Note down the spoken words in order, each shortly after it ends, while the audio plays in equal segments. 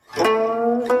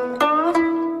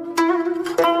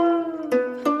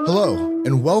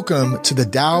and welcome to the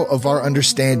Tao of Our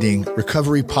Understanding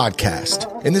Recovery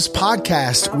Podcast. In this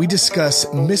podcast, we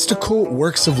discuss mystical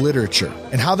works of literature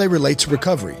and how they relate to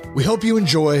recovery. We hope you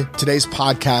enjoy today's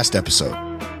podcast episode.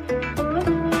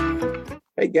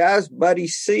 Hey guys, Buddy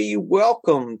C,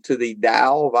 welcome to the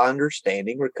Tao of Our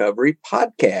Understanding Recovery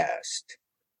Podcast.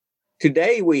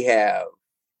 Today we have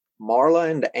Marla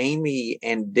and Amy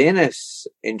and Dennis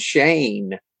and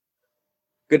Shane.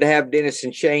 Good to have Dennis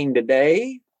and Shane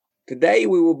today. Today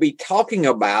we will be talking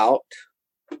about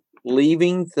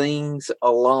leaving things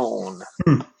alone.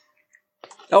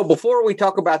 Oh, before we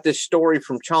talk about this story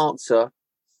from Chauncey,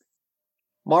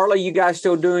 Marla, you guys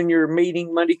still doing your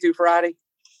meeting Monday through Friday?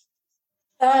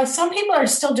 Some people are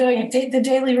still doing it. The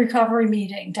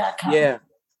dailyrecoverymeeting.com. Yeah.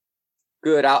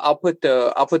 Good. I'll put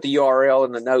the URL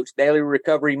in the notes.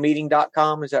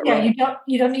 Dailyrecoverymeeting.com. Is that right? Yeah,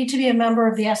 you don't need to be a member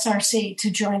of the SRC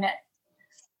to join it.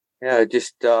 Yeah,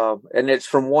 just and it's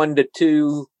from 1 to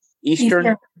 2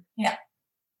 Eastern. Yeah.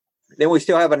 Then we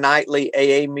still have a nightly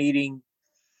AA meeting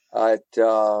at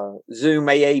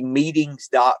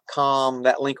ZoomAAmeetings.com.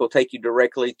 That link will take you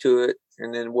directly to it,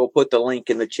 and then we'll put the link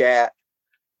in the chat.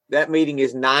 That meeting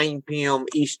is 9 p.m.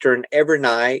 Eastern every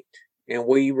night, and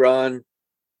we run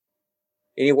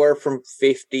anywhere from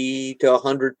 50 to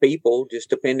 100 people, just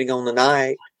depending on the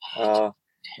night.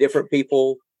 Different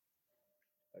people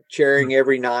chairing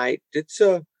every night. It's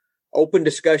a open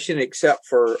discussion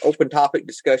open topic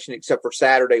discussion, except for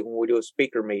Saturday when we do a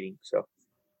speaker meeting. So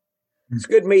it's a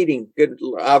good meeting. Good.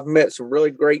 I've met some really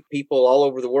great people all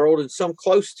over the world and some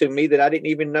close to me that I didn't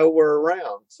even know were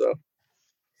around. So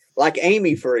like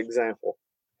Amy, for example.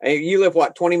 You live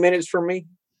 20 minutes from me?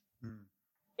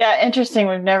 Yeah. Interesting.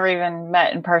 We've never even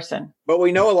met in person, but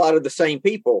we know a lot of the same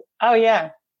people. Oh yeah.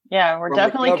 Yeah, we're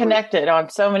definitely connected on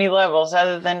so many levels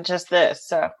other than just this.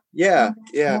 So yeah.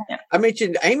 I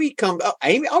mentioned Amy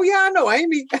Amy. Oh yeah, I know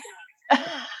Amy.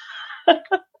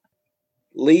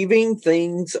 Leaving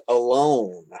things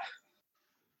alone.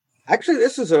 Actually,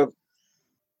 this is a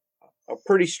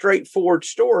pretty straightforward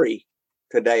story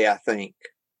today, I think.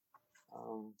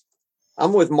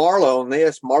 I'm with Marla on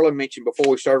this. Marla mentioned before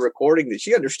we started recording that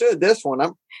she understood this one.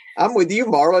 I'm with you,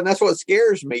 Marla, and that's what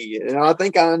scares me. And I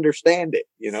think I understand it,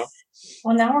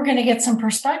 Well, now we're going to get some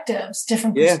perspectives,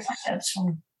 different perspectives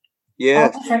from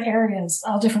all different areas,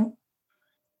 all different.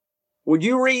 Would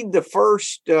you read the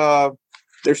first,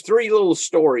 there's 3 little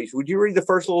stories. Would you read the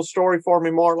first little story for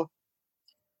me, Marla?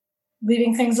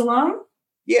 Leaving things alone?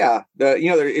 Yeah.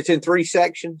 It's in 3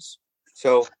 sections.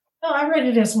 So. No, I read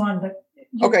it as one, but.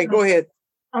 Okay, go ahead.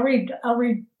 I'll read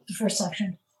the first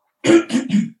section.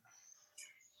 I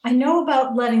know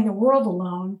about letting the world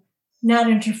alone,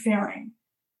 not interfering.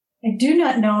 I do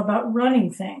not know about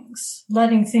running things,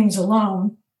 letting things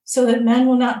alone, so that men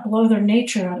will not blow their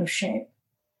nature out of shape.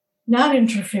 Not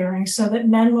interfering, so that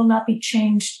men will not be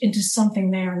changed into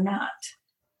something they are not.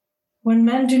 When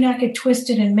men do not get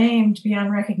twisted and maimed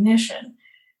beyond recognition,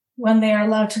 when they are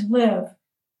allowed to live,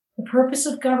 the purpose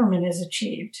of government is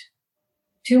achieved.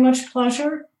 Too much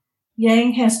pleasure,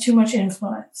 yang has too much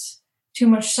influence. Too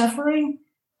much suffering,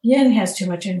 yin has too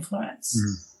much influence.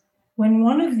 When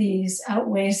one of these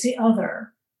outweighs the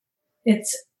other, it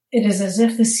is as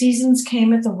if the seasons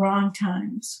came at the wrong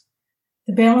times.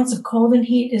 The balance of cold and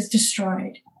heat is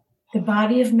destroyed. The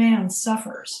body of man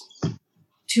suffers.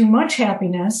 Too much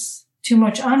happiness, too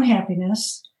much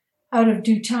unhappiness, out of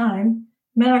due time,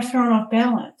 men are thrown off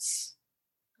balance.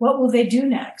 What will they do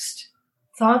next?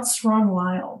 Thoughts run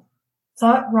wild.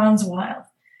 Thought runs wild.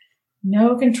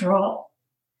 No control.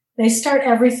 They start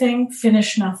everything,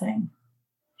 finish nothing.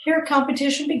 Here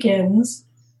competition begins.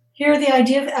 Here the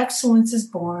idea of excellence is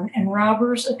born, and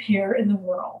robbers appear in the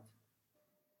world.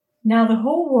 Now the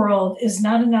whole world is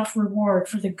not enough reward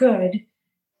for the good,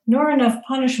 nor enough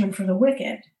punishment for the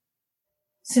wicked,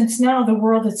 since now the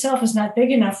world itself is not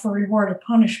big enough for reward or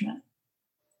punishment.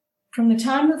 From the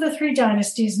time of the 3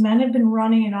 dynasties, men have been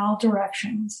running in all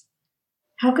directions.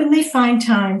 How can they find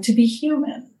time to be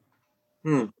human?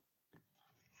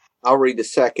 I'll read the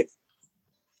second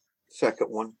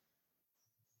one.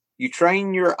 You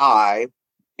train your eye,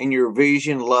 and your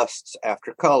vision lusts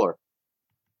after color.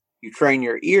 You train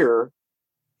your ear,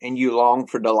 and you long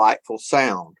for delightful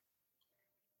sound.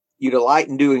 You delight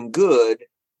in doing good,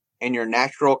 and your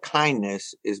natural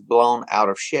kindness is blown out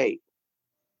of shape.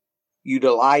 You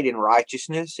delight in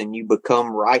righteousness, and you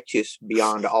become righteous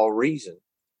beyond all reason.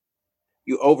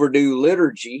 You overdo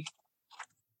liturgy,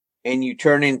 and you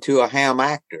turn into a ham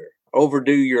actor.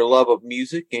 Overdo your love of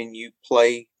music, and you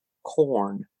play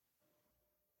corn.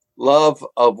 Love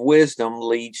of wisdom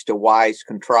leads to wise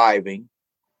contriving.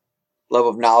 Love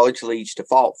of knowledge leads to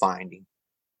fault finding.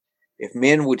 If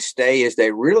men would stay as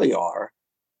they really are,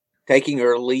 taking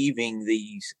or leaving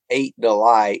these 8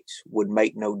 delights would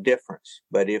make no difference.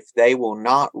 But if they will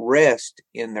not rest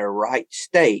in their right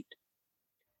state,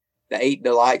 the 8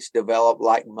 delights develop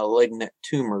like malignant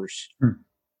tumors.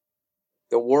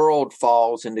 The world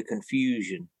falls into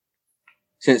confusion.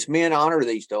 Since men honor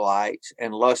these delights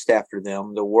and lust after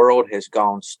them, the world has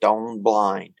gone stone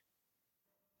blind.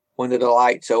 When the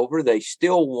delight's over,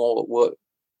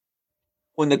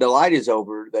 when the delight is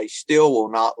over, they still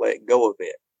will not let go of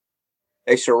it.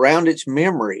 They surround its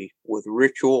memory with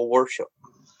ritual worship.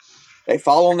 They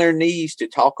fall on their knees to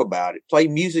talk about it, play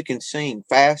music and sing,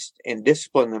 fast and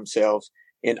discipline themselves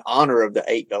in honor of the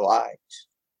 8 delights.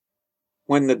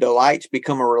 When the delights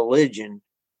become a religion,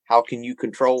 how can you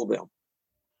control them?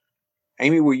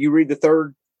 Amy, will you read the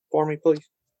third for me, please?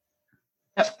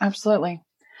 Yep, absolutely.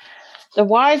 The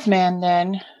wise man,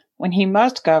 then, when he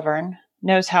must govern,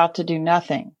 knows how to do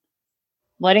nothing.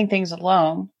 Letting things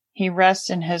alone, he rests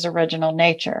in his original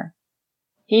nature.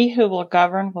 He who will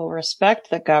govern will respect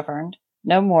the governed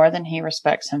no more than he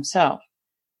respects himself.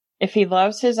 If he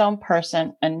loves his own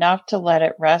person enough to let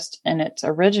it rest in its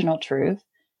original truth,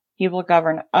 he will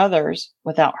govern others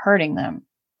without hurting them.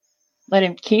 Let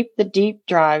him keep the deep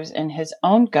drives in his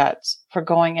own guts for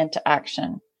going into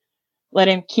action. Let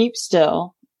him keep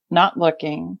still, not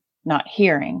looking, not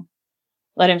hearing.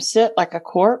 Let him sit like a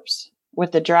corpse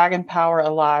with the dragon power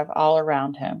alive all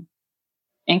around him.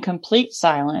 In complete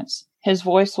silence, his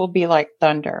voice will be like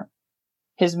thunder.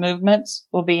 His movements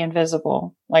will be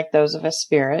invisible, like those of a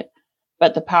spirit,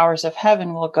 but the powers of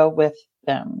heaven will go with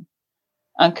them.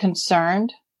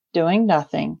 Unconcerned, doing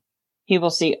nothing, he will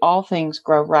see all things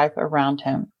grow ripe around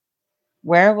him.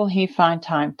 Where will he find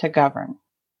time to govern?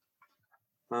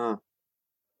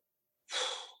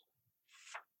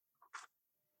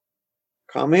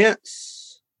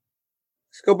 Comments?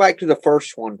 Let's go back to the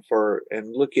first one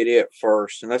and look at it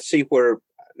first. And let's see where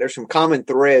there's some common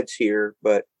threads here,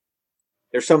 but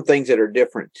there's some things that are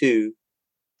different too.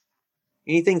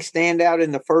 Anything stand out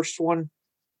in the first one?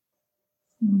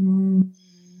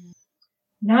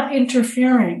 Not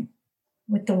interfering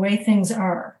with the way things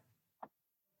are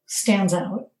stands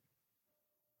out.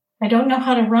 I don't know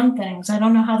how to run things. I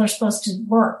don't know how they're supposed to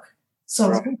work.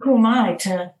 So who am I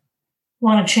to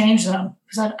want to change them?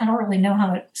 Because I don't really know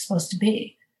how it's supposed to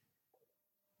be.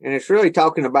 And it's really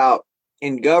talking about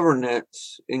in governing,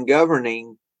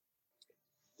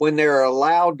 when they're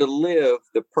allowed to live,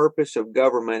 the purpose of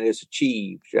government is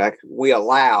achieved. Like we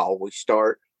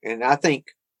start. And I think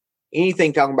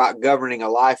anything talking about governing a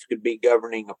life could be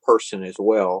governing a person as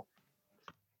well.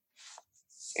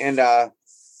 And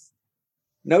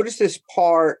notice this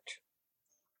part.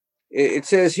 It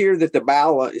says here that the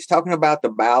balance, it's talking about the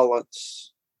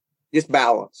balance. This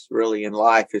balance really in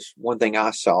life is one thing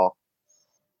I saw.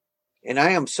 And I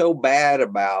am so bad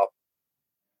about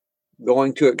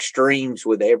going to extremes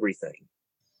with everything.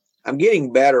 I'm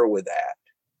getting better with that.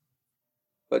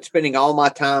 But spending all my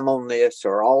time on this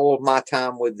or all of my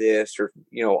time with this or,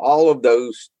 all of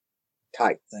those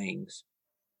type things.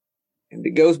 And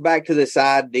it goes back to this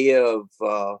idea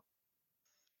of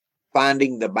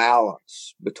finding the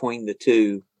balance between the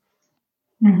two.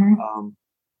 Mm-hmm.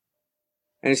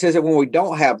 And it says that when we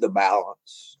don't have the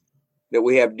balance, that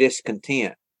we have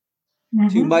discontent. Mm-hmm.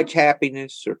 Too much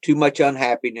happiness or too much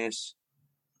unhappiness.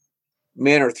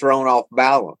 Men are thrown off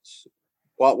balance.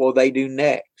 What will they do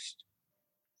next?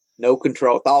 No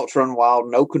control. Thoughts run wild,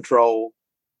 no control.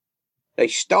 They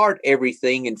start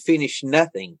everything and finish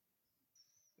nothing.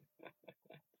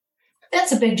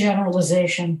 That's a big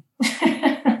generalization.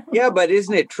 Yeah, but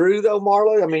isn't it true though,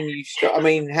 Marla? I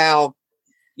mean, how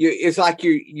it's like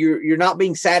you're not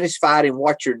being satisfied in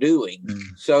what you're doing,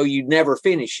 so you never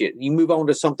finish it. You move on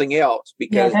to something else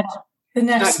because it's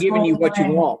not giving you what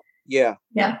you want. Yeah.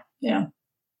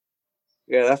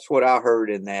 That's what I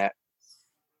heard in that.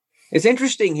 It's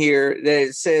interesting here that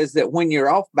it says that when you're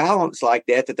off balance like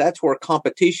that, that's where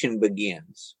competition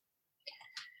begins.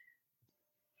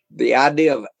 The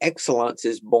idea of excellence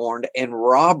is born and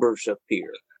robbers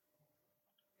appear.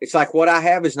 It's like what I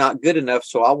have is not good enough,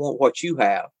 so I want what you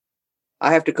have.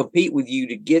 I have to compete with you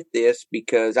to get this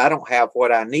because I don't have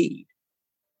what I need.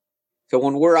 So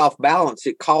when we're off balance,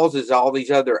 it causes all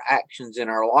these other actions in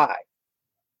our life.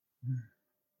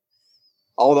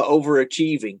 All the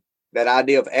overachieving, that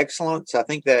idea of excellence. I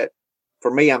think that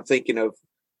for me, I'm thinking of,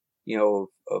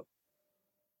 of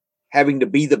having to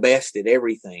be the best at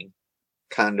everything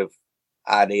kind of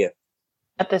idea.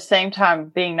 At the same time,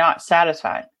 being not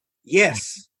satisfied.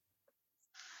 Yes.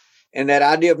 And that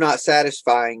idea of not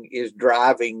satisfying is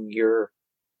driving your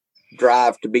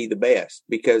drive to be the best,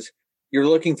 because you're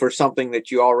looking for something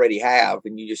that you already have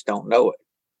and you just don't know it.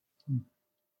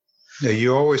 Yeah,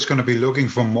 you're always going to be looking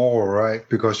for more, right?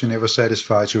 Because you're never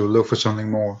satisfied. So you'll look for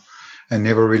something more and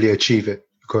never really achieve it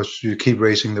because you keep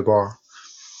raising the bar.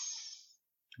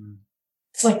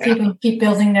 It's like people keep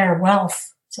building their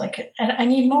wealth. It's like, I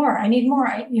need more. I need more.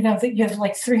 You have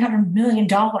like $300 million.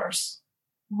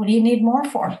 What do you need more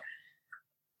for?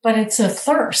 But it's a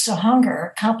thirst, a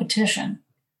hunger, a competition.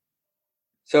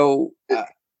 So,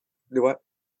 what?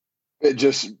 It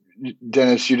just,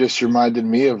 Dennis, you just reminded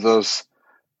me of those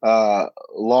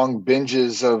long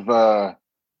binges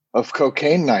of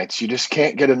cocaine nights. You just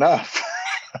can't get enough.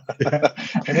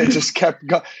 And it just kept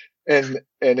going. And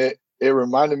it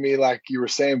reminded me, like you were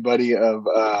saying, buddy, of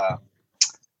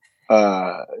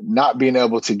not being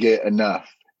able to get enough.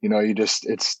 You know, you just,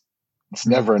 it's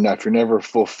never enough. You're never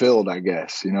fulfilled, I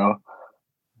guess, you know.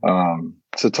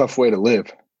 It's a tough way to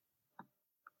live.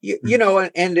 You know,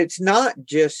 and it's not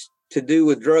just to do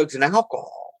with drugs and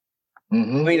alcohol.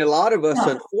 Mm-hmm. I mean, a lot of us,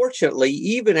 unfortunately,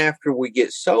 even after we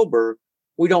get sober,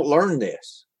 we don't learn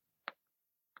this.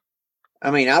 I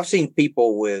mean, I've seen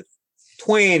people with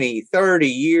 20, 30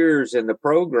 years in the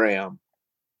program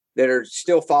that are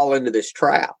still fall into this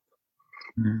trap.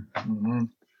 Mm-hmm.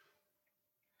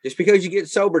 Just because you get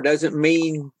sober doesn't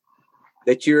mean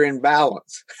that you're in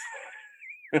balance.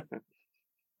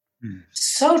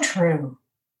 So true.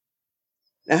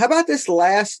 Now, how about this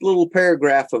last little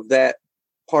paragraph of that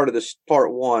part of this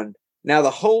part one? Now, the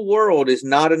whole world is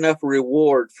not enough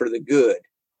reward for the good.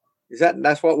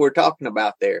 That's what we're talking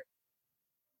about there.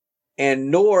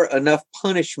 And nor enough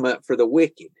punishment for the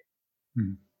wicked.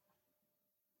 Hmm.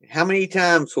 How many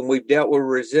times when we've dealt with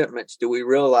resentments do we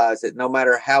realize that no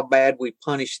matter how bad we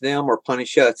punish them or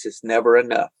punish us, it's never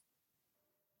enough.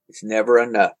 It's never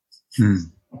enough. Hmm.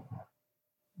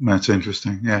 That's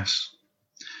interesting. Yes.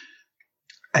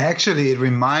 Actually, it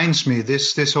reminds me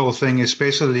this whole thing,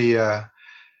 especially the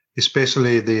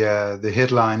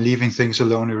headline "Leaving Things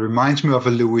Alone." It reminds me of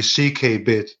a Louis C.K.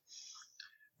 bit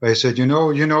where he said, you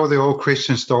know the old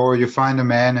Christian story. You find a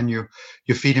man and you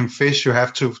feed him fish. You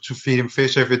have to feed him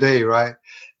fish every day, right?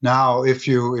 Now, if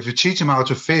you teach him how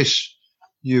to fish,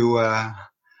 he'll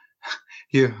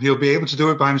be able to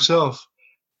do it by himself.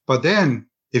 But then,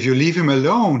 if you leave him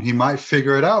alone, he might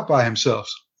figure it out by himself,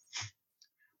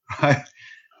 right?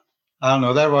 I don't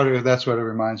know. That's what it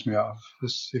reminds me of.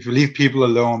 If you leave people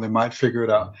alone, they might figure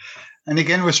it out. And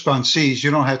again, with sponsees,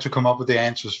 you don't have to come up with the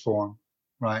answers for them,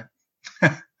 right?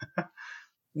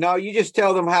 No, you just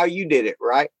tell them how you did it,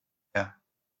 right? Yeah.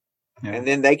 And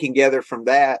then they can gather from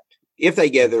that. If they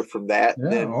gather from that,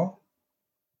 then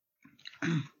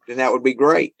that would be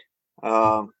great.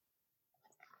 How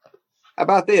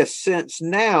about this? Since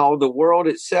now the world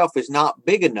itself is not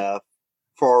big enough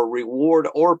for reward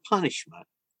or punishment,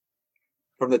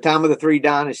 from the time of the three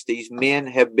dynasties, men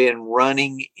have been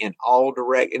running in all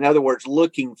directions. In other words,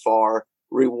 looking for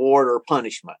reward or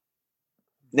punishment,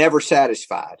 never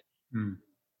satisfied. Hmm.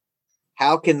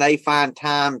 How can they find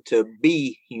time to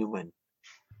be human?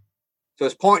 So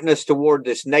it's pointing us toward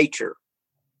this nature,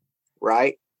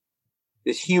 right?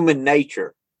 This human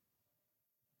nature,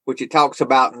 which it talks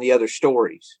about in the other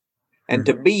stories. And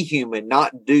to be human,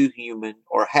 not do human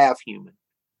or have human,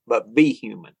 but be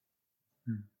human.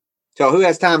 So who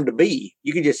has time to be?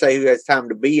 You can just say who has time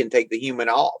to be and take the human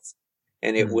off,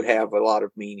 and it would have a lot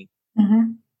of meaning.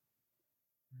 Mm-hmm.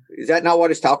 Is that not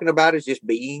what it's talking about? Is just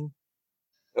being,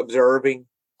 observing?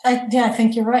 I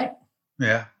think you're right.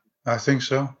 Yeah, I think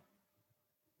so.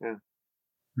 Yeah.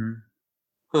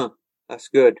 Huh. That's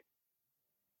good.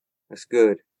 That's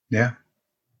good. Yeah.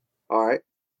 All right.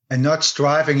 And not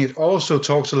striving. It also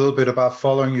talks a little bit about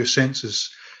following your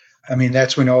senses. I mean,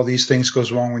 that's when all these things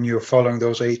goes wrong, when you're following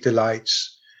those 8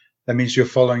 delights. That means you're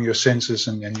following your senses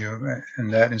and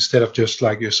that instead of just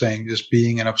like you're saying, just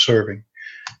being and observing.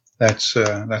 That's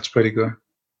pretty good.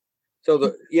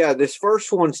 So this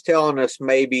first one's telling us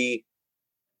maybe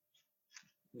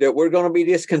that we're going to be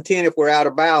discontent if we're out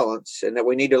of balance and that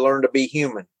we need to learn to be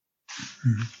human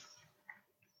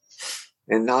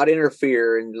and not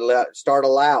interfere and start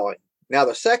allowing. Now,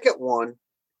 the second one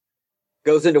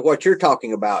goes into what you're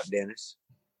talking about, Dennis.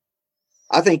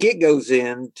 I think it goes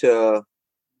into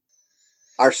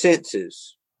our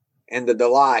senses and the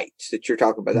delights that you're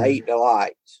talking about, the 8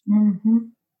 delights. Mm-hmm.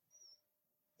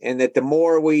 And that the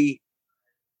more we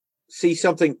see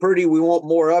something pretty, we want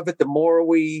more of it. The more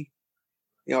we,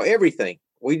 everything.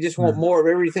 We just want more of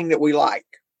everything that we like.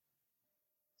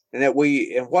 And that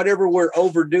and whatever we're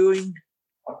overdoing,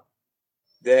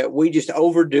 that we just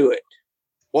overdo it,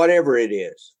 whatever it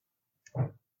is.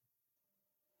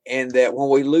 And that when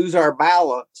we lose our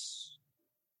balance,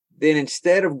 then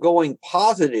instead of going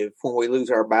positive when we lose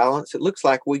our balance, it looks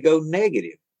like we go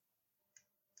negative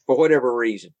for whatever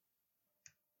reason.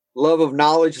 Love of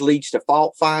knowledge leads to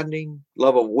fault finding,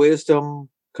 love of wisdom,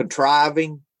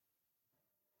 contriving.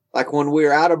 Like when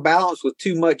we're out of balance with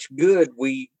too much good,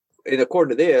 and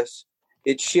according to this,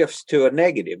 it shifts to a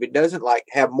negative. It doesn't like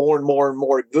have more and more and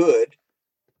more good.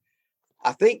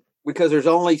 I think because there's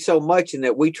only so much in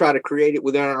that we try to create it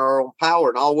within our own power,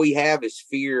 and all we have is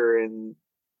fear, and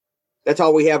that's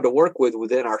all we have to work with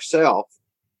within ourselves.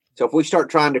 So if we start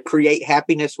trying to create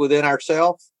happiness within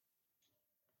ourselves,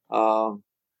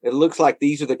 it looks like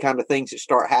these are the kind of things that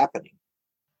start happening.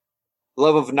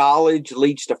 Love of knowledge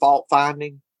leads to fault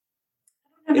finding.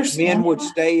 If men would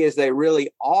stay as they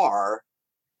really are,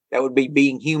 that would be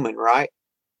being human, right?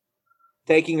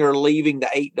 Taking or leaving the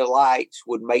 8 delights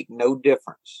would make no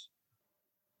difference.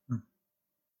 Do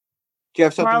you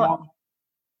have something wrong?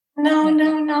 No.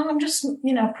 I'm just,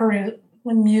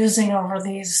 musing over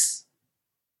these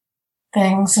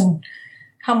things and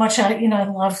how much I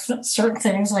love certain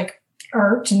things like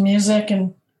art and music,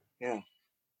 and yeah,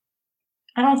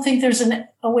 I don't think there's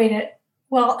a way to.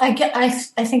 Well, I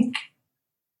think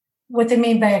what they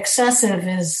mean by excessive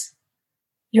is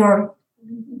your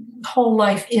whole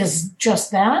life is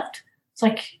just that. It's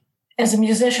like as a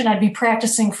musician, I'd be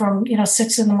practicing from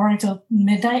 6 a.m. till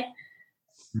midnight.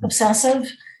 Obsessive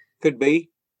could be,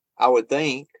 I would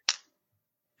think.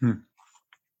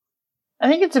 I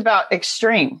think it's about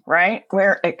extreme, right?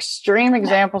 Where extreme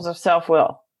examples of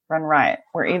self-will run riot.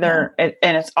 We're either,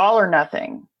 and it's all or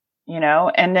nothing,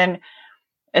 and then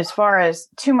as far as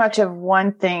too much of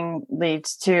one thing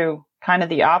leads to kind of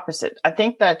the opposite. I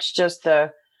think that's just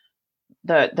the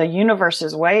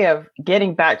universe's way of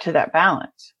getting back to that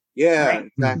balance. Yeah.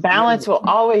 Right? Exactly. Balance will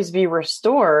always be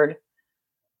restored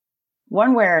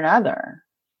one way or another.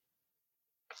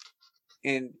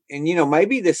 And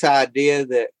maybe this idea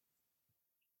that,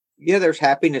 there's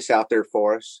happiness out there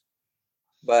for us,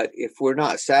 but if we're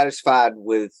not satisfied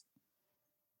with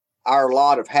our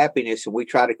lot of happiness and we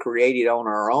try to create it on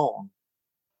our own,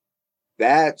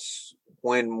 that's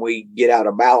when we get out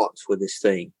of balance with this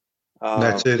thing.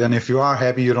 That's it. And if you are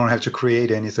happy, you don't have to create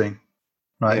anything,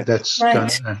 right? Yeah. That's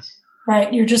right.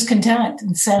 Right. You're just content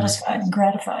and satisfied and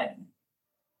gratified.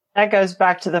 That goes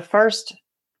back to the first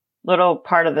little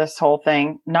part of this whole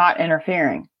thing, not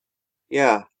interfering.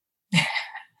 Yeah.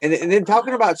 And then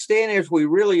talking about staying as we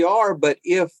really are, but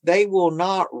if they will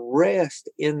not rest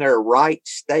in their right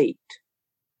state,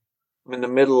 I'm in the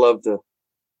middle of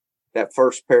that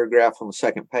first paragraph on the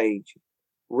second page.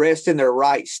 Rest in their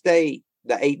right state,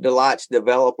 the 8 delights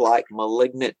develop like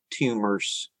malignant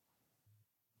tumors.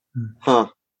 Huh.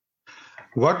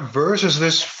 What verse is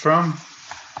this from?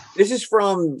 This is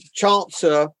from Chuang,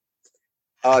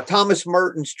 Thomas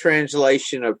Merton's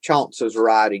translation of Chuang's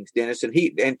writings, Dennis,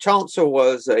 and Chuang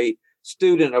was a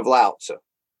student of Lao Tzu.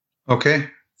 Okay.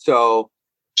 So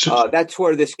that's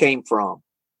where this came from.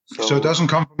 So it doesn't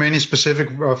come from any specific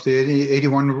of the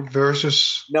 81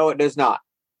 verses? No, it does not.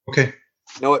 Okay.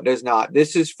 No, it does not.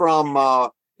 This is from,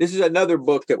 this is another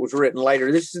book that was written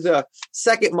later. This is the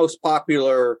second most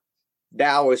popular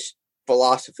Taoist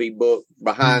philosophy book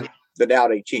behind the Tao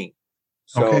Te Ching.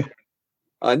 So,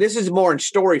 okay. This is more in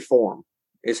story form,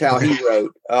 is how he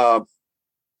wrote.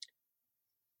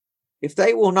 If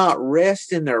they will not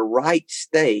rest in their right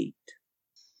state,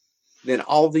 then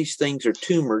all these things are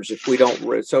tumors if we don't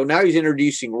rest. So now he's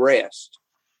introducing rest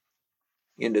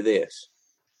into this.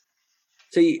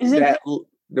 See, the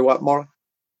what, Marla?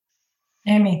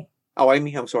 Amy. Oh,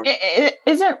 Amy, I'm sorry.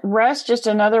 Isn't rest just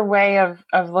another way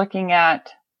of looking at,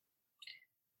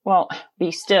 well,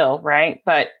 be still, right?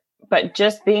 But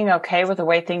just being okay with the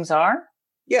way things are?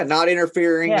 Yeah, not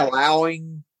interfering,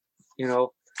 allowing,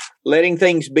 letting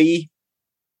things be.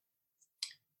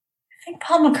 I think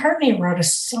Paul McCartney wrote a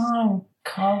song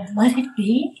called Let It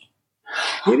Be.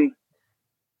 Did he?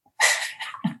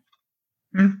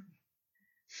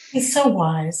 He's so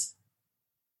wise.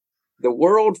 The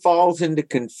world falls into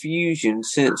confusion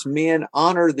since men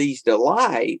honor these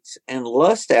delights and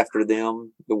lust after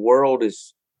them. The world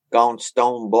is gone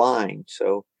stone blind.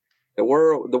 So the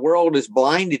world is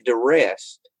blinded to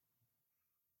rest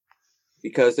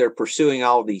because they're pursuing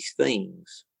all these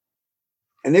things.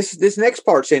 And this next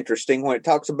part's interesting when it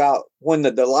talks about when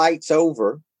the delight's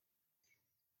over,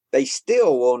 they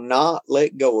still will not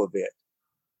let go of it.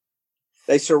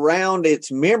 They surround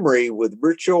its memory with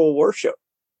ritual worship.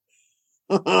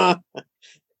 I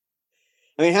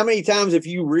mean, how many times have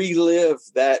you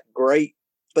relived that great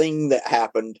thing that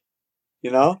happened,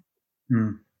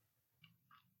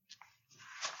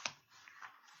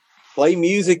 Play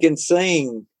music and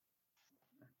sing.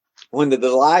 When the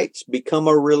delights become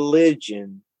a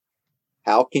religion,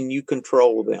 how can you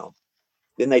control them?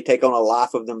 Then they take on a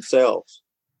life of themselves.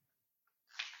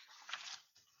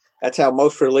 That's how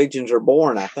most religions are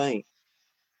born, I think.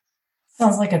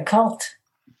 Sounds like a cult.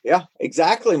 Yeah,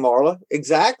 exactly, Marla.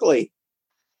 Exactly.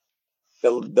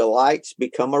 The delights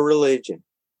become a religion.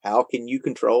 How can you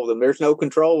control them? There's no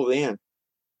control then.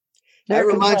 They're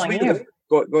controlling you.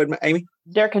 Go ahead, Amy.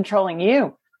 They're controlling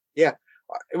you. Yeah.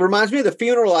 It reminds me of the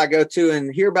funeral I go to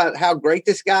and hear about how great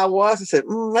this guy was. I said,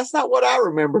 that's not what I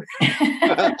remember.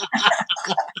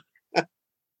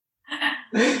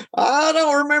 I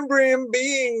don't remember him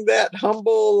being that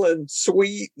humble and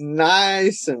sweet and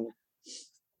nice and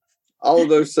all of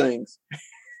those things.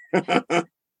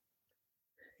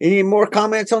 Any more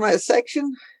comments on that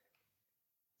section?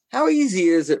 How easy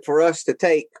is it for us to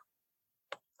take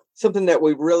something that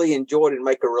we've really enjoyed and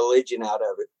make a religion out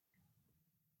of it?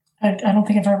 I don't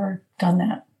think I've ever done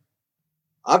that.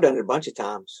 I've done it a bunch of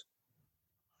times.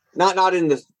 Not in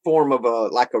the form of a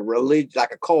religion,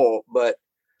 like a cult, but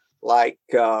like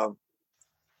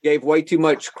gave way too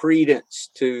much credence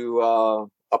to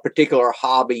a particular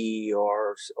hobby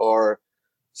or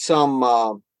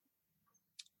some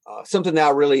something that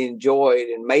I really enjoyed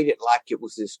and made it like it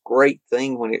was this great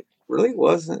thing when it really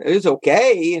wasn't. It was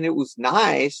okay and it was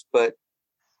nice, but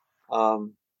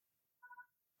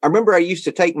I remember I used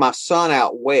to take my son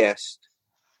out west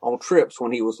on trips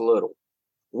when he was little.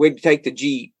 We'd take the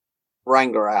Jeep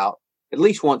Wrangler out at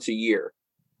least once a year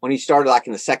when he started like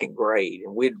in the second grade,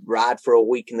 and we'd ride for a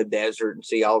week in the desert and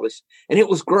see all this. And it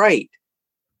was great.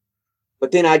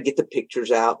 But then I'd get the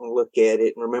pictures out and look at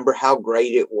it and remember how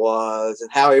great it was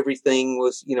and how everything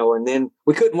was, and then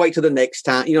we couldn't wait till the next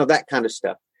time, that kind of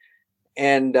stuff.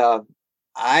 And I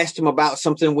asked him about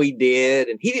something we did,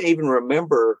 and he didn't even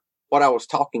remember what I was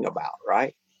talking about,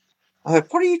 right? I was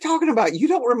like, what are you talking about? You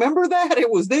don't remember that?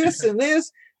 It was this and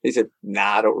this. He said,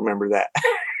 nah, I don't remember that.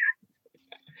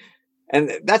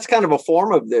 And that's kind of a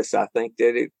form of this, I think,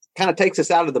 that it kind of takes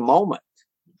us out of the moment,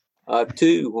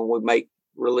 too, when we make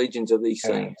religions of these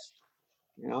things.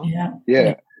 Yeah.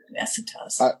 Yes, it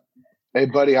does. Hey,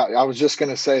 buddy, I was just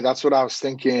going to say, that's what I was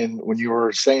thinking when you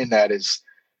were saying that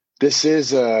this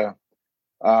is a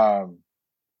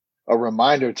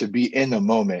reminder to be in the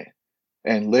moment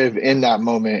and live in that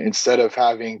moment instead of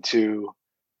having to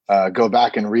go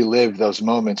back and relive those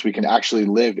moments. We can actually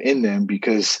live in them,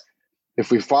 because if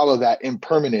we follow that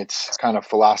impermanence kind of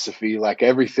philosophy, like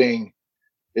everything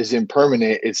is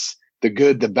impermanent, it's the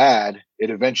good, the bad, it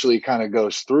eventually kind of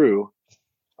goes through.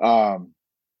 But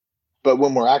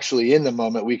when we're actually in the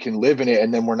moment, we can live in it,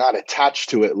 and then we're not attached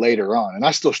to it later on. And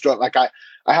I still struggle. Like I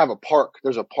have a park.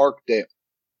 There's a park that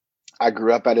I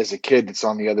grew up at as a kid that's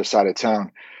on the other side of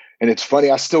town. And it's funny,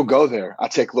 I still go there. I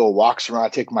take little walks around. I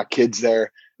take my kids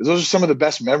there. Those are some of the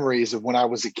best memories of when I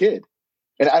was a kid.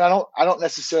 And I don't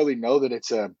necessarily know that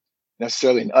it's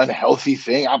necessarily an unhealthy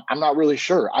thing. I'm not really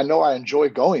sure. I know I enjoy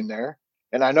going there,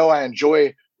 and I know I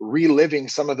enjoy reliving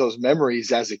some of those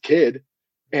memories as a kid.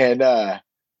 And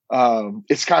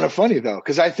it's kind of funny though,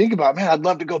 because I think about, man, I'd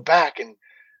love to go back and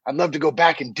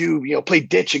do, play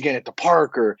ditch again at the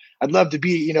park, or I'd love to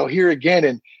be, here again.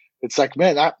 And it's like,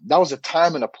 man, that was a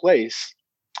time and a place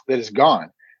that is gone.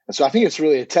 And so I think it's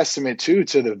really a testament too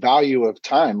to the value of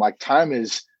time. Like, time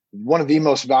is one of the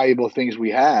most valuable things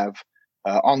we have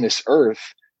on this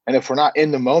earth. And if we're not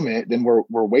in the moment, then we're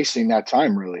wasting that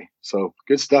time, really. So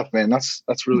good stuff, man. That's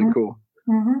really cool.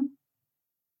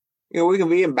 Mm-hmm. We can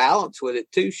be in balance with it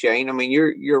too, Shane. I mean,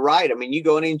 you're right. I mean, you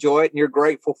go and enjoy it and you're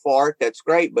grateful for it. That's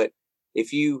great. But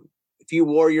if you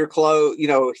wore your clothes,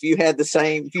 if you had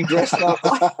if you dressed up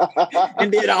and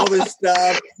did all this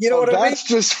stuff, what I mean? That's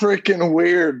just freaking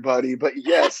weird, buddy. But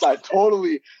yes, I'm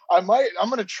going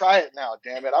to try it now.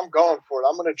 Damn it. I'm going for it.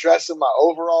 I'm going to dress in my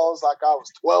overalls like I was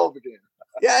 12 again.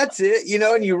 Yeah, that's it.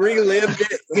 And you relived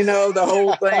it, the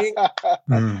whole thing.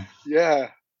 Yeah.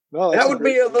 No, that would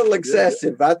be a little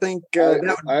excessive. I think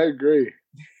I agree.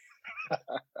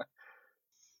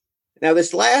 Now,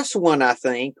 this last one, I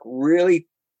think, really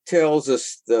tells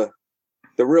us the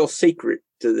real secret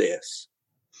to this.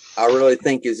 I really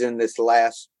think is in this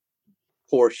last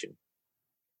portion.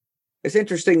 It's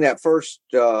interesting, that first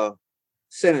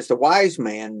sentence, the wise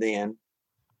man then,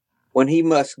 when he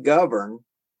must govern,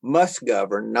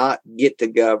 not get to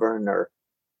govern, or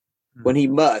when he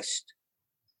must,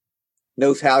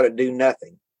 knows how to do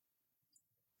nothing.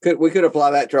 We could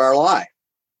apply that to our life.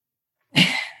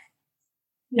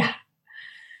 Yeah.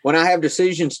 When I have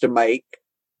decisions to make,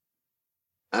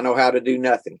 I know how to do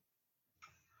nothing.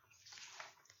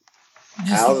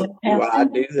 How do I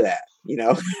do that?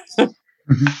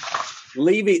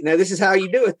 leaving. Now, this is how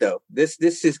you do it, though. This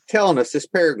is telling us this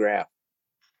paragraph.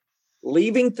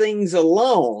 Leaving things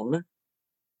alone,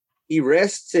 he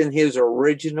rests in his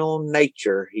original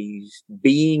nature. He's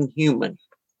being human.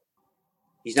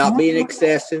 He's not being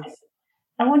excessive.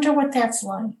 I wonder what that's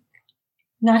like.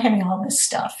 Not having all this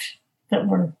stuff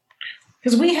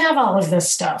because we have all of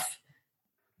this stuff.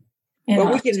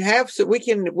 But we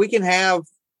can have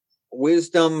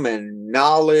wisdom and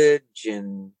knowledge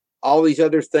and all these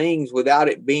other things without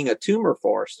it being a tumor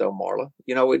for us, though, Marla.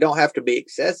 We don't have to be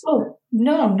excessive. Oh,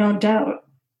 no doubt.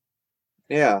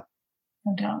 Yeah.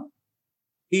 No doubt.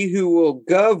 He who will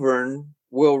govern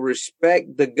will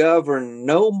respect the governed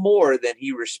no more than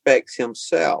he respects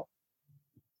himself.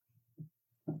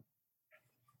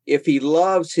 If he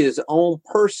loves his own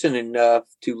person enough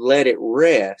to let it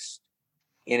rest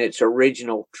in its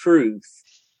original truth,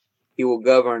 he will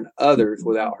govern others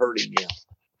without hurting them.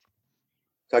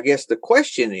 So I guess the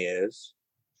question is,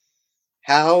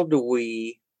 how do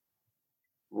we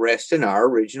rest in our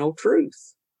original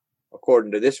truth,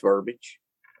 according to this verbiage?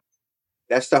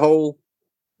 That's the whole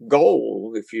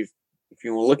goal, if you want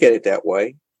to look at it that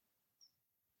way.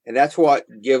 And that's what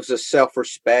gives us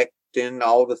self-respect and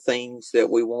all the things that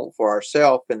we want for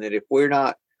ourselves. And that if we're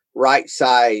not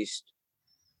right-sized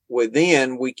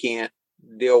within, we can't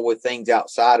deal with things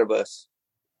outside of us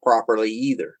properly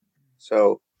either.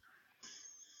 So,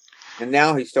 and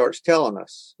now he starts telling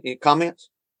us. Any comments?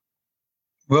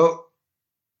 Well,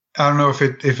 I don't know if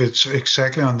it's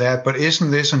exactly on that, but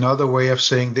isn't this another way of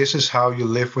saying this is how you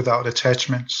live without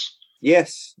attachments?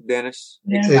 Yes, Dennis.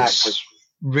 Exactly. It's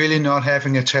really not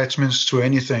having attachments to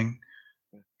anything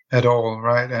at all,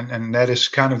 right? And that is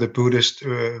kind of the Buddhist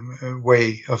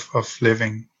way of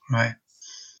living, right?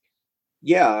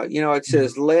 Yeah, it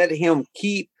says, let him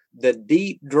keep the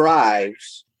deep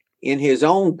drives in his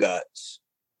own guts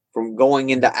from going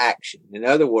into action. In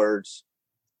other words,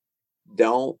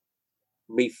 don't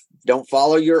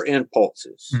follow your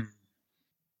impulses.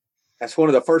 That's one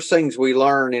of the first things we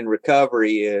learn in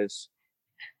recovery is,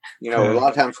 a lot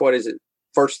of times, what is it?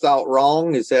 First thought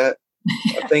wrong? Is that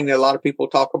a thing that a lot of people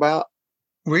talk about?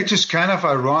 Which is kind of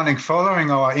ironic.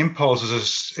 Following our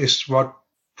impulses is what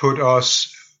put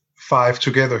us 5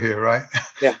 together here, right?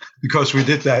 Yeah. Because we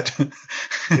did that.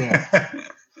 Yeah.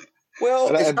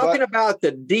 Well, it's talking about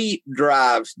the deep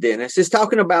drives, Dennis. It's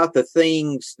talking about the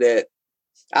things that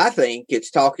I think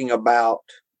it's talking about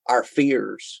our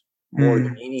fears more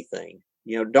than anything.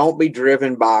 Don't be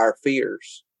driven by our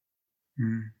fears.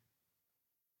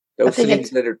 Those things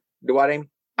that are, do what, Amy?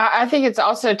 I think it's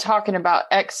also talking about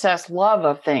excess love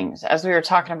of things, as we were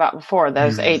talking about before,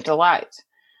 those 8 delights.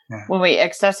 Yeah. When we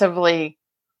excessively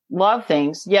love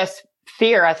things, yes,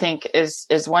 fear, I think, is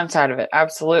one side of it.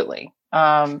 Absolutely.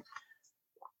 But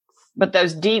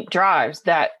those deep drives,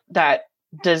 that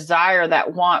desire,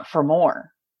 that want for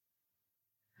more,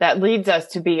 that leads us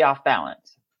to be off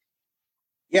balance.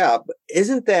 Yeah. But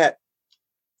isn't that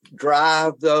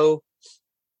drive, though,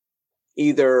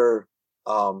 either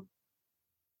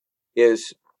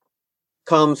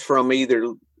comes from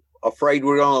either afraid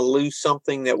we're going to lose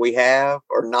something that we have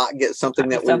or not get something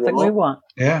that we want?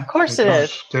 Yeah. Of course it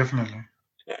is. Definitely.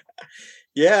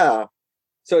 Yeah.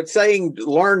 So it's saying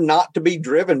learn not to be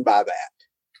driven by that.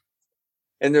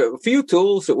 And the few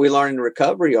tools that we learn in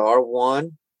recovery are,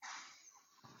 one,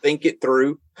 think it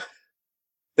through.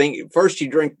 First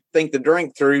you think the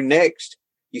drink through. Next,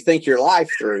 you think your life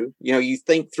through. You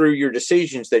think through your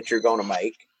decisions that you're going to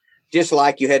make, just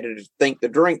like you had to think the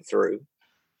drink through.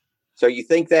 So you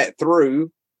think that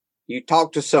through. You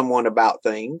talk to someone about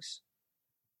things.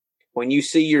 When you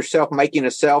see yourself making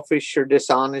a selfish or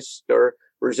dishonest or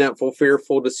resentful,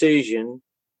 fearful decision,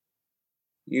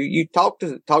 you talk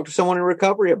to someone in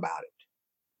recovery about it.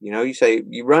 You say,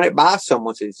 you run it by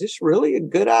someone, say, is this really a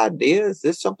good idea? Is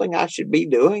this something I should be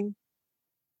doing?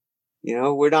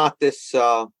 We're not this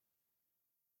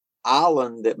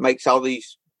island that makes all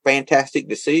these fantastic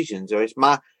decisions. It's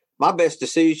my best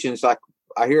decisions, like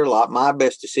I hear a lot, my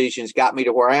best decisions got me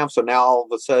to where I am. So now all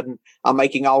of a sudden I'm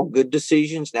making all good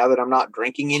decisions now that I'm not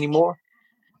drinking anymore.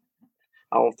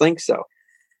 I don't think so.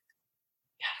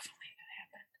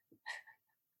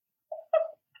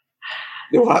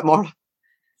 Do what, Marla?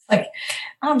 Like,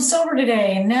 I'm sober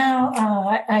today, and now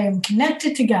I am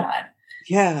connected to God.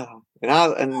 Yeah,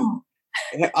 and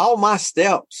all my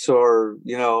steps are,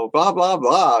 blah blah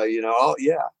blah.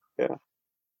 Yeah.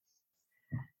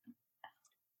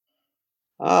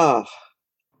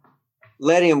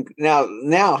 Let him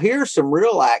now. Here's some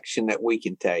real action that we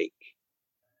can take.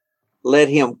 Let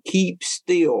him keep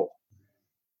still,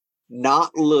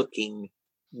 not looking,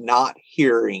 not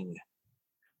hearing.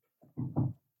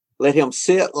 let him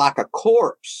sit like a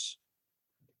corpse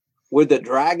with the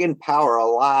dragon power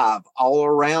alive all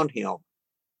around him.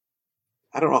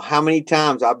 I don't know how many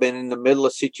times I've been in the middle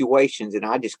of situations and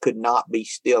I just could not be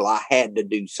still. I had to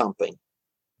do something.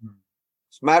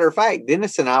 As a matter of fact,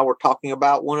 Dennis and I were talking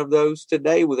about one of those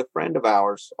today with a friend of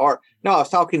ours. I was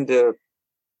talking to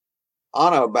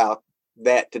Anna about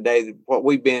that today, what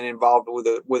we've been involved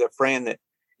with a friend that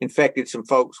infected some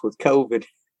folks with COVID.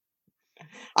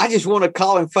 I just want to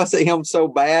call and fuss at him so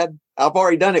bad. I've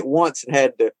already done it once and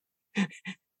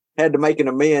had to make an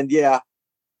amend. Yeah.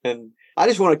 And I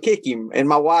just want to kick him. And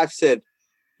my wife said,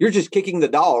 "You're just kicking the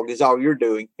dog is all you're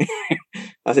doing."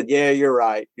 I said, "Yeah, you're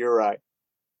right. You're right."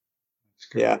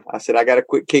 Yeah. I said, "I got to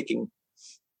quit kicking."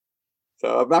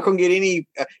 So I'm not going to get any,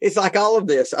 it's like all of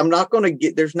this. I'm not going to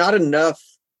get, there's not enough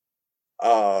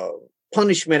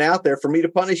punishment out there for me to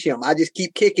punish him. I just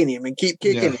keep kicking him and keep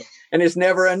kicking him. And it's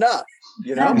never enough,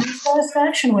 you know? No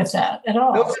satisfaction with that at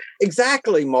all. No,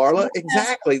 exactly, Marla.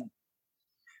 Exactly.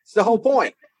 It's the whole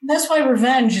point. That's why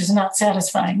revenge is not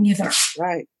satisfying either.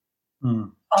 Right.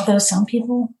 Although some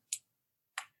people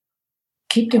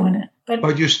keep doing it.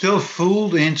 But you're still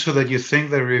fooled into that you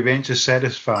think that revenge is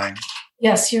satisfying.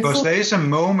 Yes, you're because there is a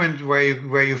moment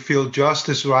where you feel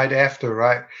justice right after,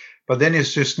 right? But then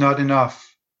it's just not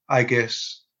enough, I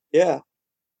guess. Yeah.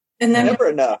 And then never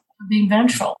enough. Being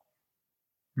vengeful.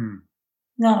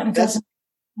 No, it doesn't.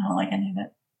 I don't like any of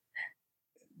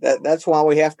it. That's why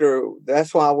we have to.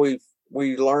 That's why we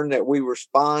learn that we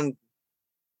respond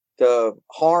to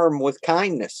harm with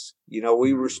kindness. You know,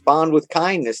 we respond with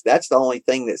kindness. That's the only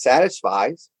thing that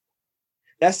satisfies.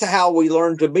 That's how we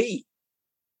learn to be.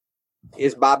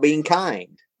 Is by being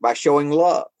kind, by showing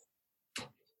love.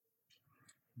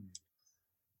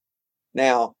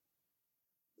 Now,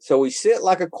 so we sit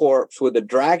like a corpse with the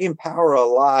dragon power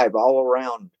alive all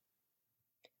around.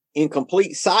 In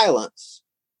complete silence,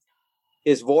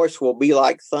 his voice will be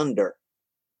like thunder.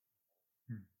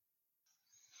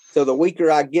 So the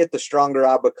weaker I get, the stronger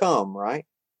I become, right?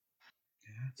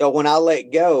 Yeah. So when I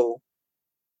let go,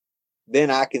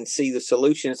 then I can see the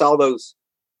solution. It's all those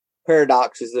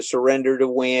paradoxes, the surrender to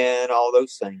win, all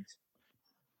those things.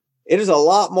 It is a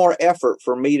lot more effort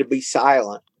for me to be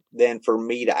silent than for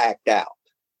me to act out.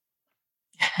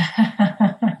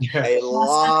 A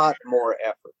lot more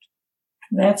effort.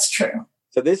 That's true.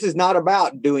 So this is not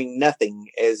about doing nothing,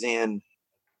 as in,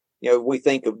 you know, we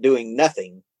think of doing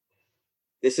nothing.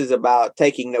 This is about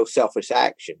taking no selfish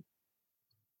action.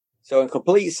 So in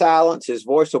complete silence, his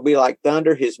voice will be like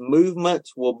thunder. His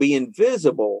movements will be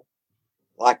invisible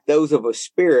like those of a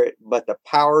spirit, but the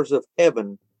powers of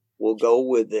heaven will go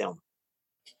with them.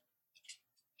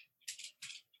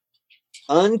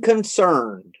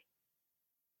 Unconcerned,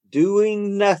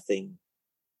 doing nothing,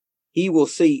 he will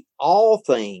see all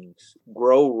things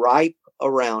grow ripe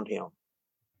around him.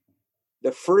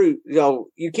 The fruit, you know,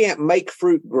 you can't make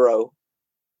fruit grow.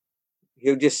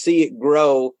 He'll just see it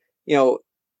grow. You know,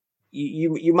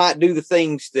 you might do the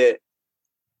things that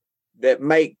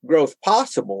make growth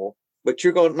possible, but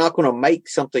you're not going to make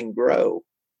something grow,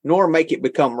 nor make it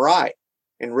become ripe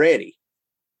and ready.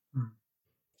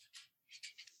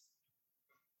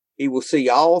 He will see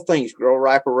all things grow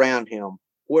ripe around him.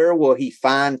 Where will he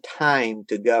find time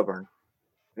to govern?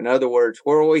 In other words,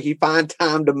 where will he find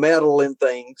time to meddle in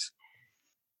things?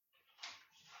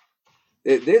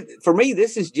 For me,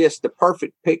 this is just the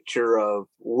perfect picture of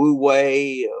Wu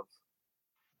Wei, of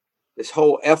this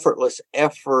whole effortless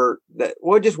effort that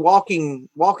we're just walking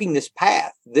this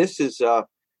path. This is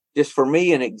just for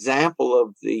me an example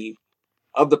of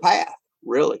the path,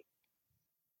 really.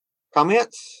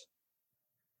 Comments?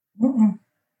 Mm-mm.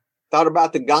 Thought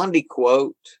about the Gandhi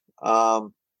quote.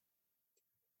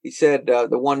 He said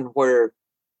the one where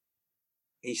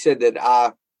he said that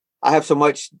I have so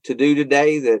much to do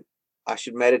today that I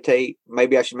should meditate.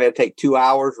 Maybe I should meditate 2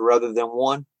 hours rather than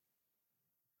 1.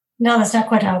 No, that's not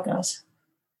quite how it goes.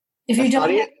 If you don't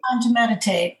have time to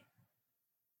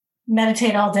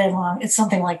meditate all day long. It's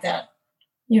something like that.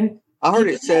 I heard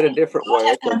it said a different way.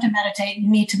 If you don't have time to meditate, you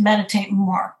need to meditate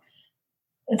more.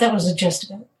 That was the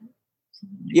gist of it.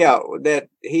 Yeah, that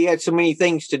he had so many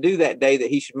things to do that day that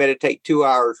he should meditate 2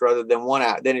 hours rather than 1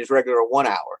 hour, than his regular 1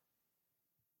 hour.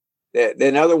 That,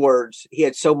 in other words, he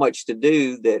had so much to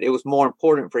do that it was more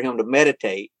important for him to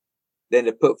meditate than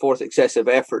to put forth excessive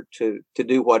effort to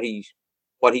do what he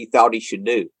thought he should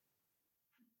do.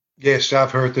 Yes,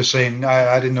 I've heard the same.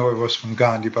 I didn't know it was from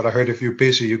Gandhi, but I heard if you're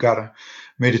busy, you gotta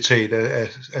meditate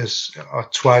as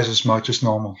twice as much as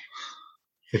normal.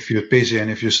 If you're busy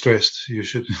and if you're stressed, you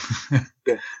should.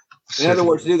 Yeah. In other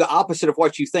words, do the opposite of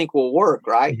what you think will work,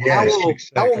 right? Yes,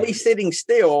 how will me sitting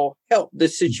still help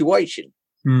this situation?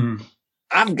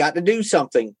 I've got to do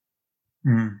something.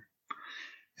 And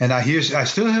I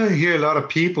still hear a lot of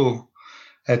people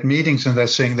at meetings and they're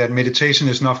saying that meditation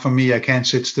is not for me. I can't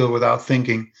sit still without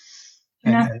thinking.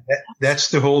 And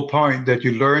that's the whole point, that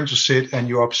you learn to sit and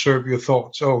you observe your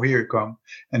thoughts. Oh, here you come.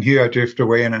 And here I drift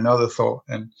away in another thought.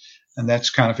 And that's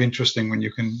kind of interesting when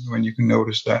you can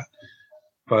notice that.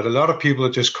 But a lot of people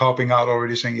are just copying out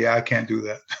already, saying, yeah, I can't do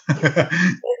that. I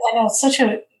know,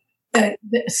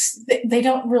 they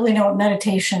don't really know what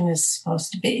meditation is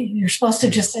supposed to be. You're supposed to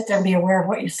just sit there and be aware of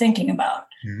what you're thinking about.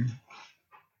 Mm-hmm.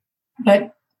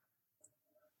 But,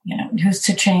 who's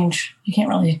to change? You can't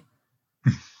really,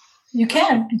 you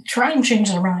can try and change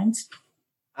their minds.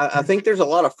 I think there's a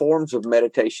lot of forms of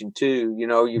meditation too.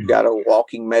 You've got a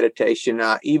walking meditation,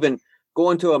 even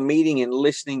going to a meeting and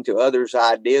listening to others'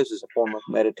 ideas is a form of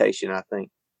meditation, I think.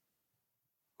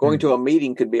 Going to a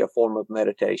meeting could be a form of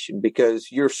meditation because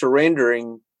you're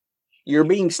surrendering. You're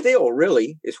being still,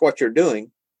 really, is what you're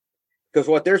doing. Because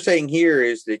what they're saying here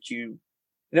is that in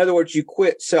other words, you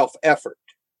quit self-effort.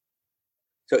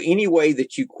 So any way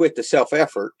that you quit the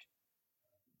self-effort,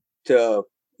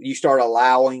 you start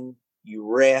allowing, you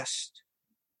rest,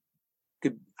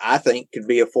 could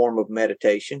be a form of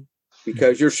meditation.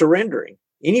 Because you're surrendering,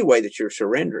 any way that you're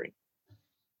surrendering.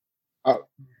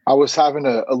 I was having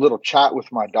a little chat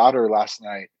with my daughter last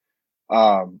night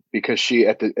because she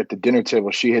at the dinner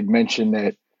table, she had mentioned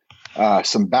that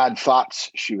some bad thoughts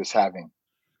she was having.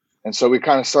 And so we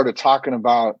kind of started talking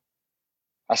about,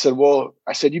 I said,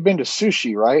 you've been to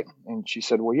sushi, right? And she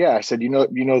said, well, yeah. I said, you know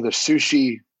the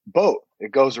sushi boat,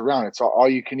 it goes around. It's all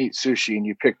you can eat sushi, and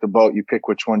you pick the boat, you pick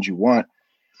which ones you want.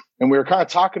 And we were kind of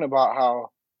talking about how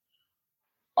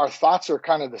our thoughts are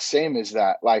kind of the same as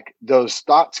that. Like those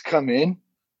thoughts come in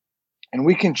and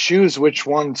we can choose which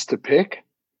ones to pick,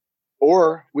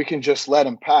 or we can just let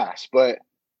them pass. But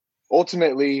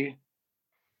ultimately,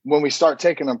 when we start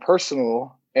taking them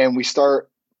personal and we start,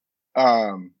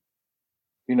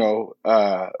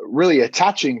 really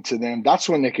attaching to them, that's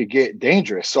when they could get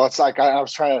dangerous. So it's like,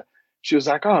 she was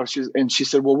like, and she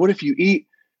said, well, what if you eat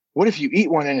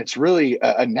one and it's really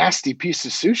a nasty piece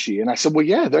of sushi? And I said, well,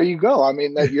 yeah, there you go. I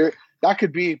mean, that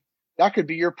could be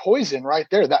your poison right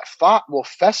there. That thought will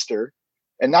fester,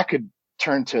 and that could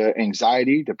turn to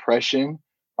anxiety, depression,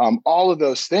 all of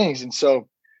those things. And so,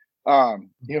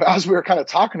 as we were kind of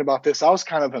talking about this, I was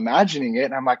kind of imagining it,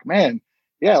 and I'm like, man,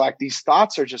 yeah, like these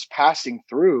thoughts are just passing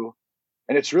through,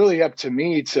 and it's really up to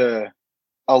me to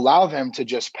allow them to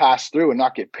just pass through and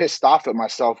not get pissed off at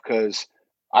myself because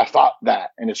I thought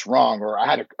that and it's wrong, or I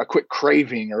had a quick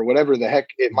craving, or whatever the heck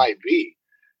it might be,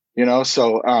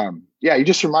 So, you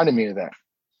just reminded me of that.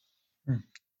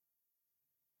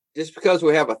 Just because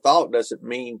we have a thought doesn't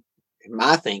mean, in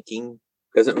my thinking,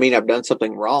 doesn't mean I've done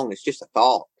something wrong. It's just a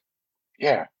thought.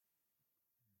 Yeah.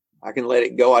 I can let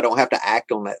it go. I don't have to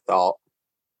act on that thought.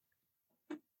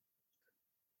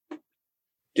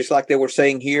 Just like they were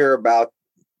saying here about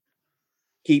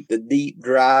keep the deep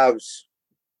drives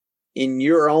in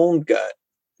your own gut.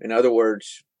 In other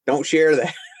words, don't share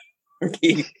that.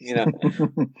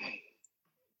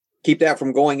 Keep that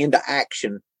from going into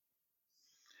action.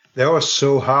 That was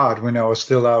so hard when I was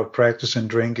still out practicing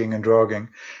drinking and drugging,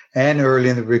 and early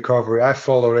in the recovery. I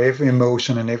followed every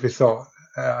emotion and every thought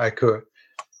I could,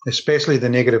 especially the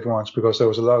negative ones, because there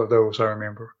was a lot of those I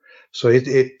remember. So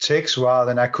it takes a while,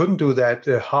 and I couldn't do that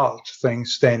halt thing,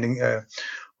 standing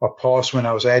or pause when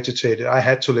I was agitated. I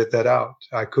had to let that out.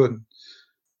 I couldn't.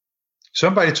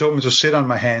 Somebody told me to sit on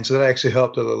my hands. So that actually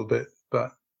helped a little bit,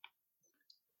 but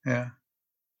yeah.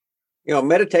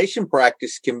 Meditation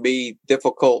practice can be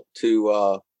difficult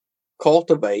to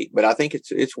cultivate, but I think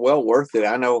it's well worth it.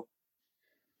 I know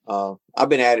I've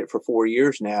been at it for 4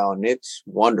 years now, and it's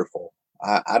wonderful.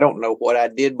 I don't know what I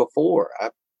did before. I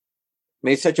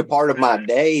mean, it's such a part of my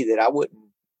day that I wouldn't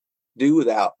do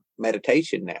without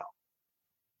meditation now.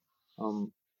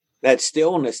 That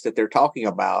stillness that they're talking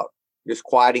about, just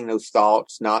quieting those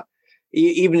thoughts, not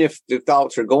even if the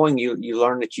thoughts are going, you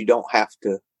learn that you don't have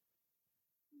to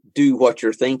do what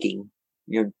you're thinking.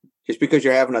 Just because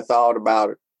you're having a thought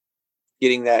about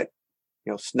getting that,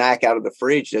 snack out of the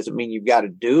fridge doesn't mean you've got to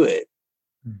do it.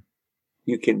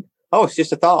 You can, it's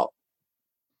just a thought.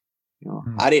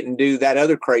 I didn't do that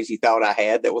other crazy thought I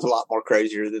had that was a lot more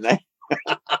crazier than that.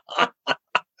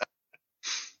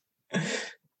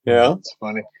 Yeah. It's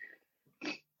funny.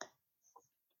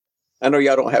 I know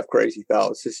y'all don't have crazy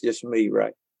thoughts. It's just me,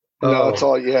 right? No, it's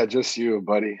all, just you,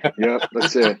 buddy. Yep,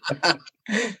 that's it.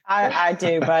 I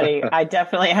do, buddy. I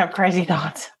definitely have crazy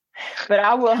thoughts. But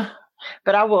I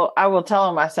But I will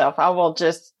tell myself, I will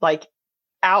just like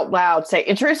out loud say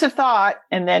intrusive thought.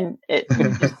 And then it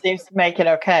just seems to make it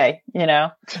okay,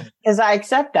 because I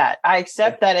accept that. I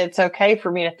accept that it's okay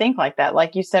for me to think like that.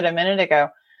 Like you said a minute ago,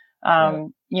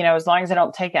 as long as I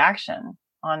don't take action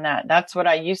on that. That's what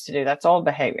I used to do. That's old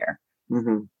behavior.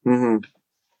 Mm-hmm. Mm-hmm.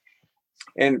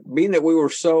 And being that we were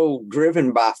so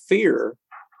driven by fear,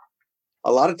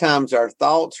 a lot of times our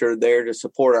thoughts are there to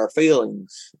support our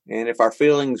feelings. And if our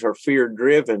feelings are fear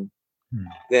driven,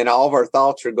 then all of our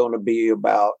thoughts are going to be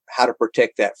about how to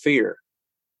protect that fear,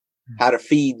 how to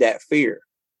feed that fear.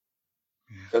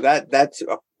 So that's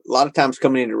a lot of times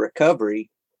coming into recovery.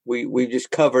 We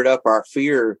just covered up our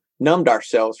fear, numbed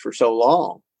ourselves for so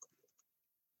long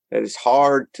that it's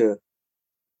hard to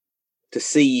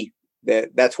see that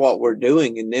that's what we're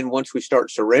doing. And then once we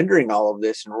start surrendering all of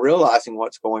this and realizing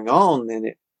what's going on, then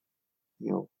it,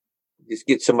 just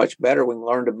gets so much better. We can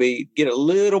learn to get a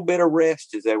little bit of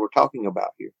rest, as they were talking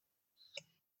about here.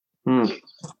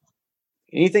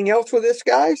 Anything else with this,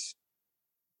 guys?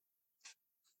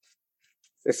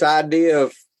 This idea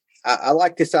of, I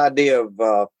like this idea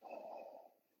of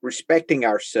respecting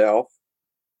ourselves.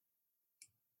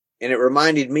 And it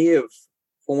reminded me of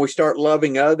when we start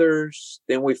loving others,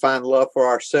 then we find love for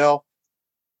ourselves.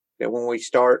 That when we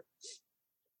start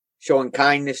showing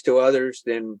kindness to others,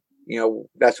 then,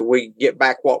 that's when we get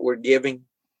back what we're giving.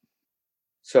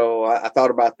 So I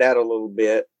thought about that a little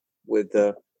bit with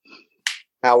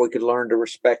how we could learn to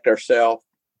respect ourselves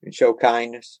and show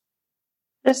kindness.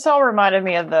 This all reminded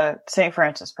me of the St.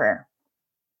 Francis prayer.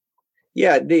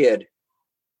 Yeah, it did.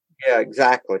 Yeah,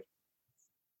 exactly.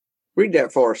 Read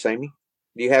that for us, Amy.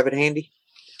 Do you have it handy?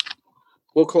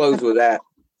 We'll close with that.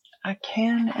 I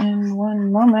can in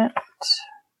one moment.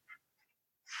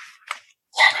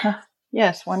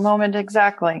 Yes, one moment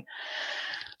exactly.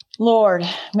 Lord,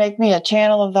 make me a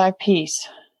channel of thy peace,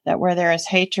 that where there is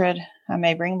hatred, I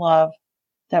may bring love,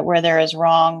 that where there is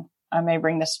wrong, I may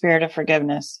bring the spirit of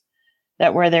forgiveness,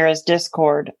 that where there is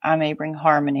discord, I may bring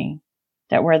harmony,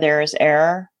 that where there is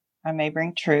error, I may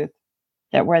bring truth,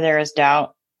 that where there is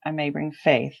doubt, I may bring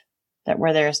faith, that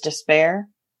where there is despair,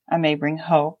 I may bring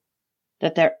hope,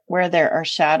 that where there are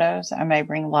shadows, I may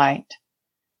bring light,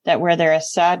 that where there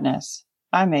is sadness,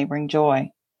 I may bring joy.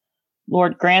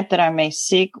 Lord, grant that I may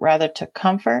seek rather to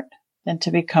comfort than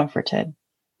to be comforted,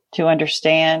 to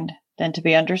understand than to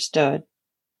be understood,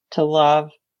 to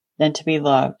love than to be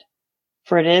loved.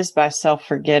 For it is by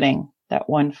self-forgetting that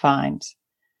one finds.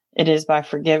 It is by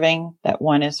forgiving that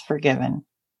one is forgiven.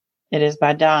 It is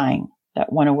by dying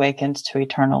that one awakens to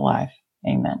eternal life.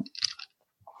 Amen.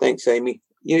 Thanks, Amy.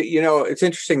 It's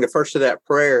interesting. The first of that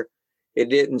prayer, it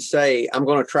didn't say, I'm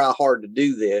going to try hard to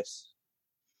do this.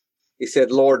 He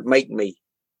said, Lord, make me.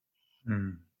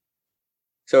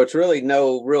 So it's really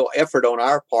no real effort on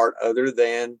our part other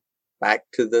than back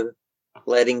to the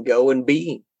letting go and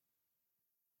being.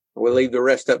 We'll leave the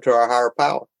rest up to our higher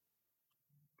power.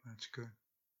 That's good.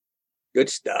 Good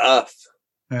stuff.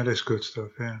 That is good stuff,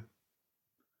 yeah.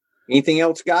 Anything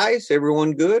else, guys?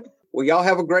 Everyone good? Well, y'all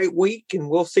have a great week, and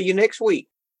we'll see you next week.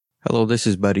 Hello, this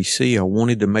is Buddy C. I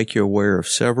wanted to make you aware of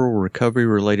several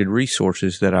recovery-related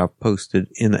resources that I've posted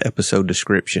in the episode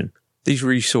description. These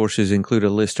resources include a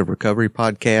list of recovery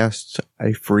podcasts,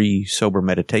 a free sober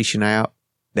meditation app,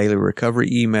 daily recovery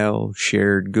email,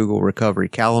 shared Google recovery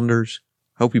calendars.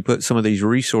 Hope you put some of these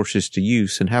resources to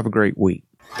use and have a great week.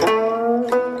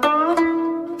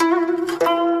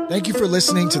 Thank you for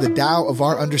listening to the Tao of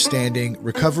Our Understanding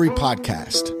Recovery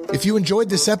Podcast. If you enjoyed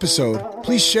this episode,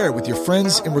 please share it with your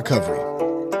friends in recovery.